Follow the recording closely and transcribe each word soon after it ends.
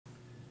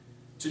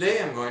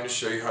Today I'm going to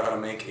show you how to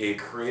make a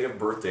creative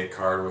birthday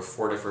card with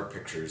 4 different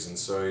pictures. And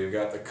so you've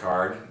got the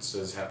card, it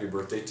says happy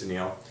birthday to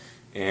Neil,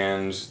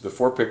 and the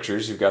 4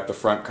 pictures. You've got the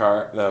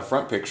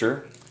front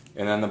picture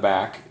and then the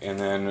back, and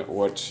then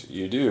what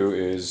you do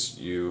is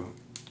you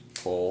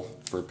pull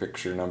for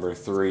picture number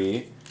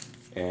 3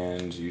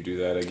 and you do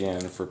that again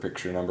for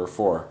picture number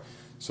 4.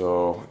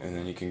 So, and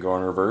then you can go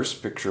in reverse,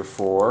 picture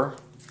 4,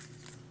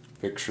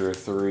 picture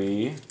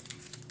 3,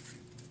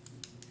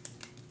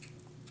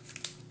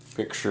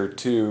 picture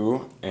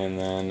 2, and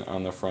then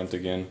on the front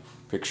again,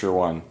 picture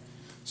 1.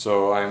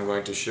 So I'm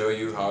going to show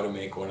you how to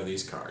make one of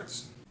these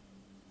cards.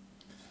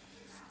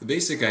 The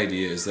basic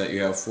idea is that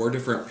you have 4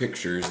 different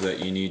pictures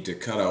that you need to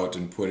cut out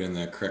and put in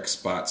the correct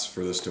spots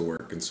for this to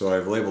work. And so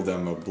I've labeled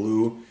them. A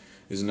blue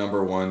is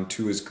number 1,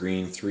 2 is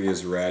green, 3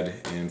 is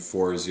red, and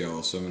 4 is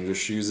yellow. So I'm going to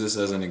just use this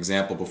as an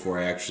example before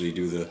I actually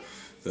do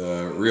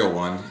the real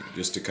one,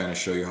 just to kind of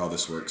show you how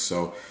this works.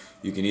 So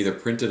you can either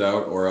print it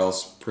out or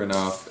else print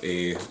off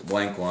a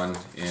blank one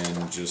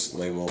and just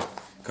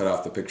cut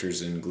off the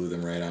pictures and glue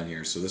them right on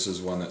here. So this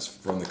is one that's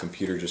from the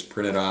computer, just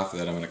printed off,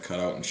 that I'm going to cut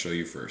out and show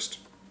you first.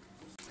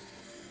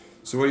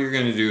 So what you're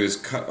going to do is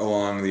cut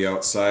along the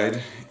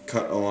outside,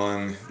 cut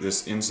along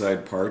this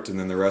inside part, and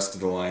then the rest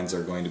of the lines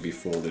are going to be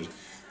folded.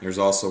 There's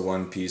also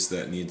one piece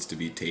that needs to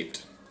be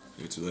taped.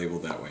 It's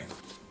labeled that way.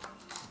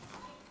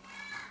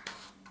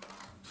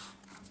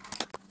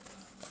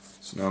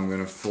 So now I'm going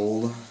to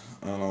fold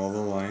on all the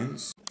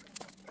lines.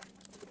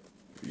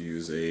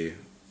 Use a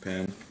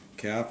pen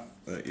cap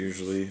that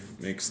usually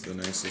makes the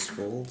nicest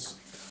folds.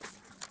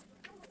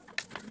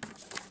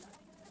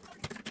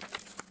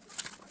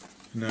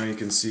 Now you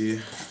can see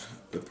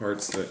the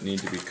parts that need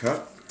to be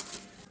cut.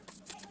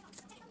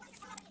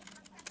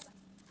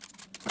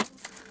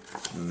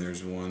 And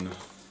there's one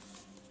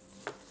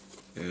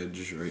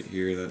edge right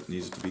here that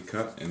needs to be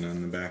cut, and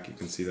on the back you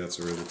can see that's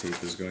where the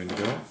tape is going to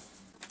go.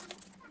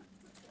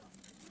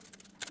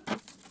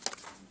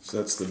 So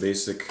that's the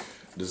basic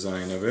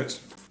design of it.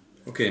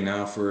 Okay,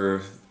 now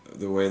for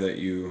the way that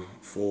you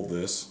fold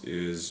this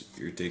is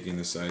you're taking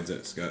the sides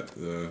that's got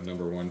the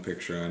number 1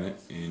 picture on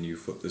it, and you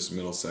flip this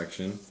middle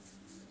section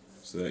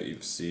so that you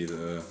see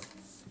the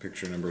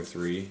picture number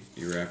 3.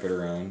 You wrap it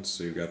around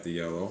so you've got the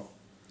yellow,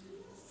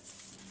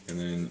 and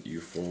then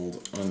you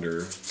fold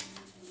under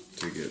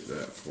to get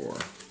that 4.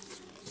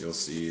 You'll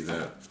see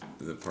that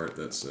the part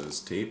that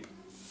says tape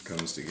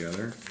comes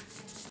together.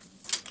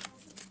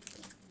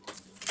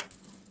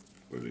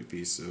 Put a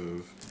piece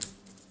of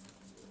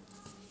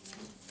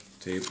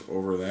tape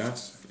over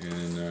that,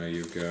 and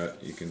you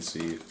can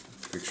see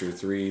picture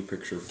 3,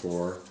 picture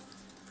 4,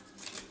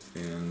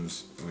 and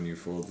when you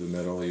fold the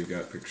middle you've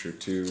got picture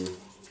 2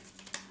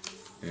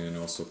 and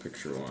also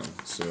picture 1.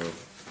 So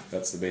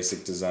that's the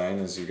basic design,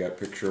 is you got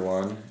picture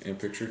 1 and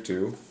picture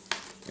 2,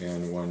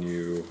 and when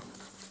you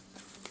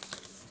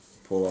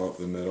pull out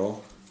the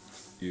middle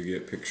you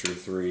get picture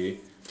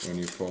 3. When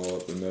you pull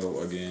out the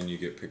middle again you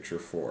get picture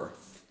 4.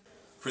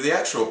 For the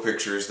actual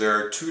pictures, there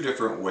are 2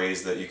 different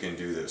ways that you can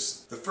do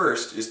this. The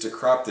first is to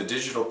crop the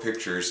digital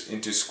pictures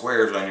into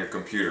squares on your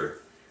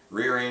computer.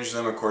 Rearrange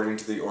them according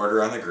to the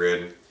order on the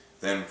grid,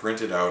 then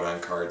print it out on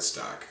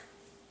cardstock.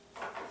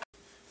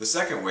 The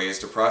second way is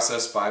to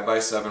process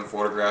 5x7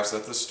 photographs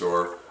at the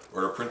store,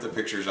 or to print the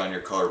pictures on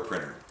your color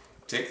printer.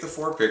 Take the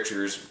 4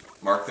 pictures,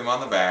 mark them on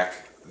the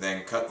back,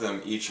 then cut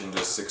them each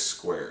into 6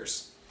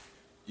 squares.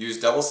 Use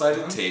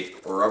double-sided tape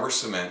or rubber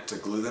cement to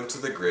glue them to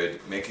the grid,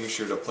 making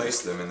sure to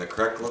place them in the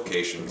correct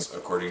locations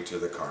according to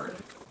the card.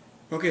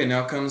 Okay,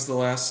 now comes the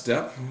last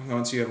step.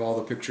 Once you have all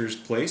the pictures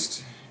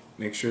placed,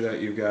 make sure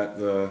that you've got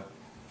the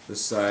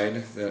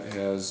side that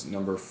has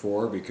number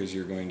 4, because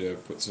you're going to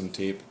put some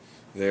tape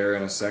there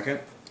in a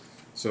second.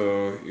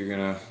 So you're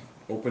going to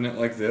open it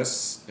like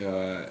this,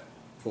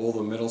 pull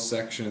the middle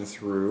section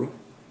through.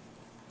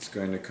 It's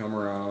going to come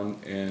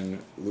around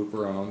and loop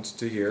around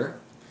to here.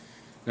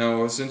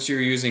 Now, since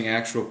you're using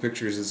actual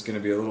pictures, it's going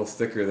to be a little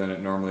thicker than it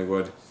normally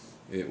would.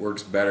 It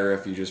works better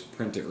if you just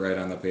print it right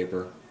on the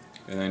paper.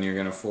 And then you're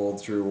going to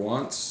fold through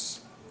once,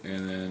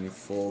 and then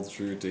fold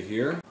through to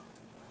here.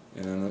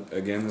 And then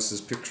again, this is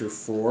picture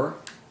 4.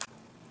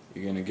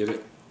 You're going to get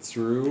it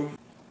through,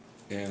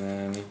 and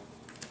then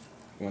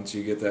once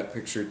you get that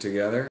picture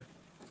together,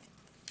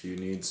 you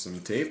need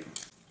some tape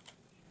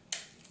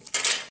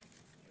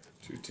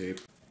to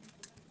tape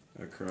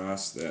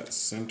across that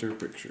center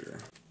picture.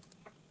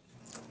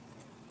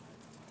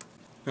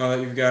 Now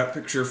that you've got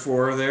picture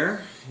 4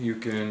 there, you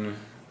can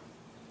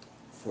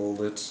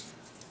fold it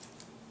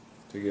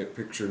to get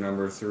picture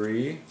number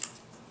 3.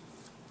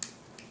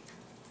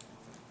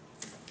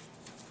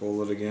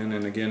 Fold it again,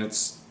 and again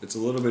it's a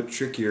little bit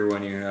trickier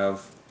when you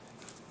have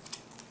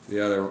the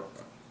other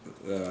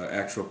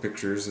actual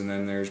pictures, and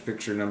then there's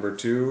picture number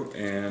 2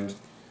 and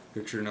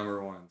picture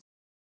number 1.